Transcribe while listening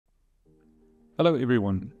Hello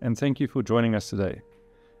everyone, and thank you for joining us today.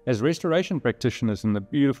 As restoration practitioners in the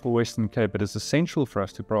beautiful Western Cape, it is essential for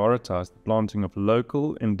us to prioritize the planting of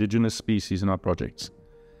local indigenous species in our projects.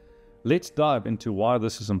 Let's dive into why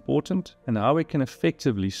this is important and how we can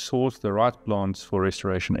effectively source the right plants for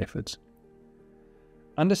restoration efforts.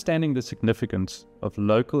 Understanding the significance of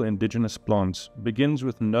local indigenous plants begins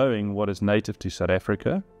with knowing what is native to South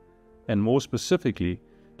Africa, and more specifically,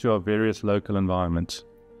 to our various local environments.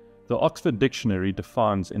 The Oxford Dictionary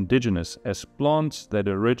defines indigenous as plants that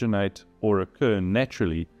originate or occur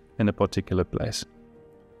naturally in a particular place.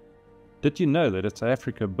 Did you know that South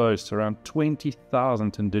Africa boasts around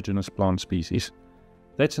 20,000 indigenous plant species?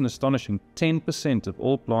 That's an astonishing 10% of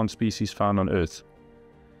all plant species found on Earth.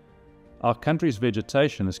 Our country's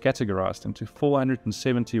vegetation is categorized into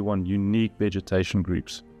 471 unique vegetation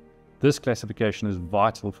groups. This classification is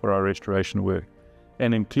vital for our restoration work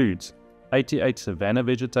and includes 88 savanna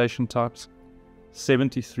vegetation types,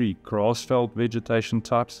 73 grassveld vegetation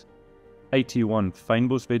types, 81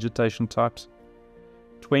 fynbos vegetation types,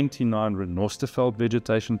 29 renosterveld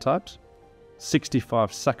vegetation types,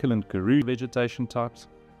 65 succulent karoo vegetation types,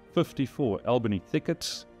 54 Albany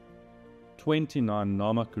thickets, 29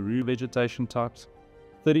 Nama karoo vegetation types,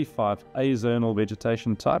 35 azonal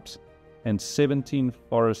vegetation types, and 17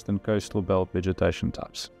 forest and coastal belt vegetation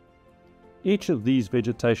types. Each of these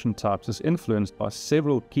vegetation types is influenced by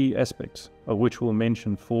several key aspects, of which we'll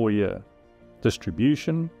mention 4 here: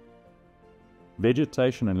 distribution,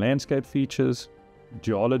 vegetation and landscape features,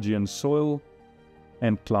 geology and soil,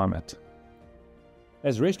 and climate.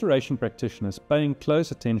 As restoration practitioners, paying close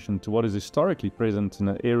attention to what is historically present in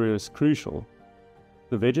an area is crucial.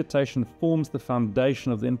 The vegetation forms the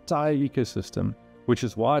foundation of the entire ecosystem, which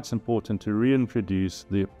is why it's important to reintroduce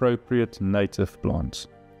the appropriate native plants.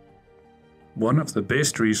 One of the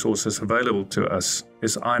best resources available to us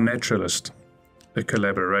is iNaturalist, a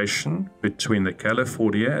collaboration between the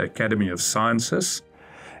California Academy of Sciences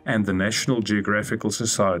and the National Geographical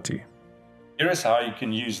Society. Here is how you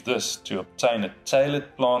can use this to obtain a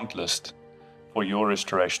tailored plant list for your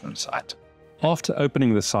restoration site. After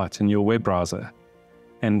opening the site in your web browser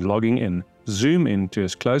and logging in, zoom in to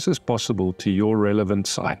as close as possible to your relevant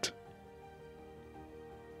site.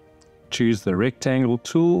 Choose the rectangle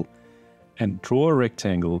tool and draw a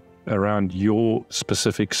rectangle around your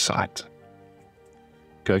specific site.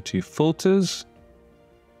 Go to Filters,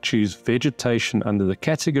 choose Vegetation under the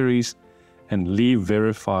categories, and leave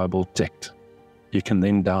Verifiable ticked. You can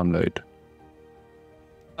then download.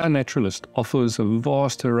 iNaturalist offers a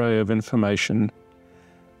vast array of information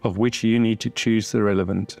of which you need to choose the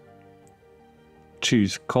relevant.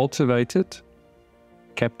 Choose Cultivated,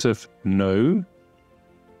 Captive No,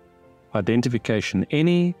 Identification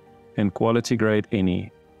Any, and Quality Grade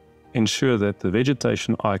Any. Ensure that the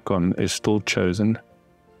vegetation icon is still chosen.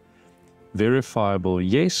 Verifiable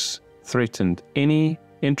Yes, Threatened Any,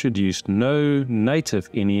 Introduced No, Native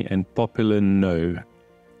Any, and Popular No.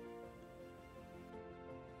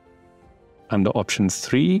 Under option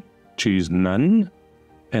 3, choose None,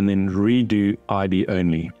 and then redo ID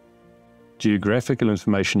Only. Geographical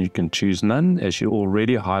information you can choose None, as you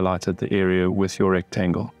already highlighted the area with your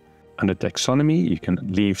rectangle. Under taxonomy, you can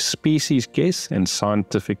leave species guess and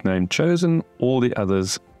scientific name chosen. All the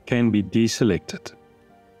others can be deselected.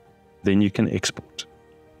 Then you can export.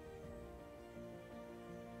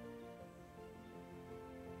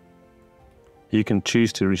 You can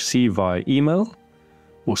choose to receive via email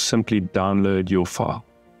or simply download your file.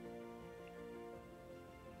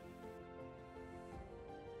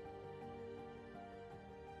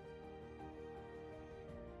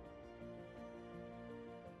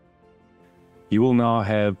 You will now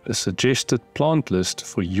have a suggested plant list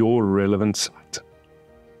for your relevant site.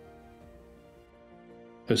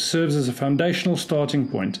 This serves as a foundational starting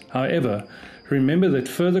point. However, remember that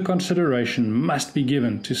further consideration must be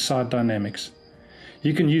given to site dynamics.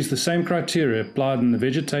 You can use the same criteria applied in the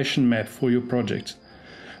vegetation map for your project,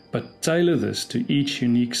 but tailor this to each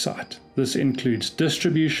unique site. This includes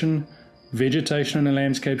distribution, vegetation and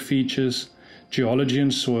landscape features, geology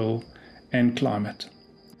and soil, and climate.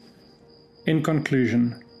 In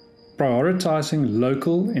conclusion, prioritizing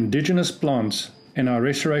local indigenous plants in our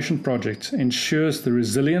restoration projects ensures the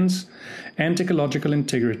resilience and ecological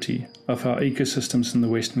integrity of our ecosystems in the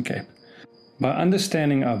Western Cape. By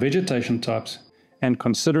understanding our vegetation types and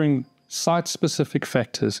considering site-specific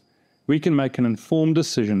factors, we can make an informed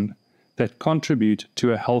decision that contribute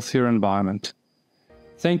to a healthier environment.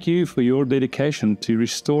 Thank you for your dedication to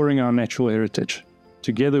restoring our natural heritage.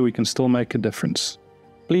 Together we can still make a difference.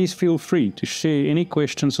 Please feel free to share any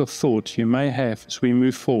questions or thoughts you may have as we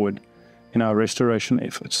move forward in our restoration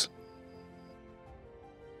efforts.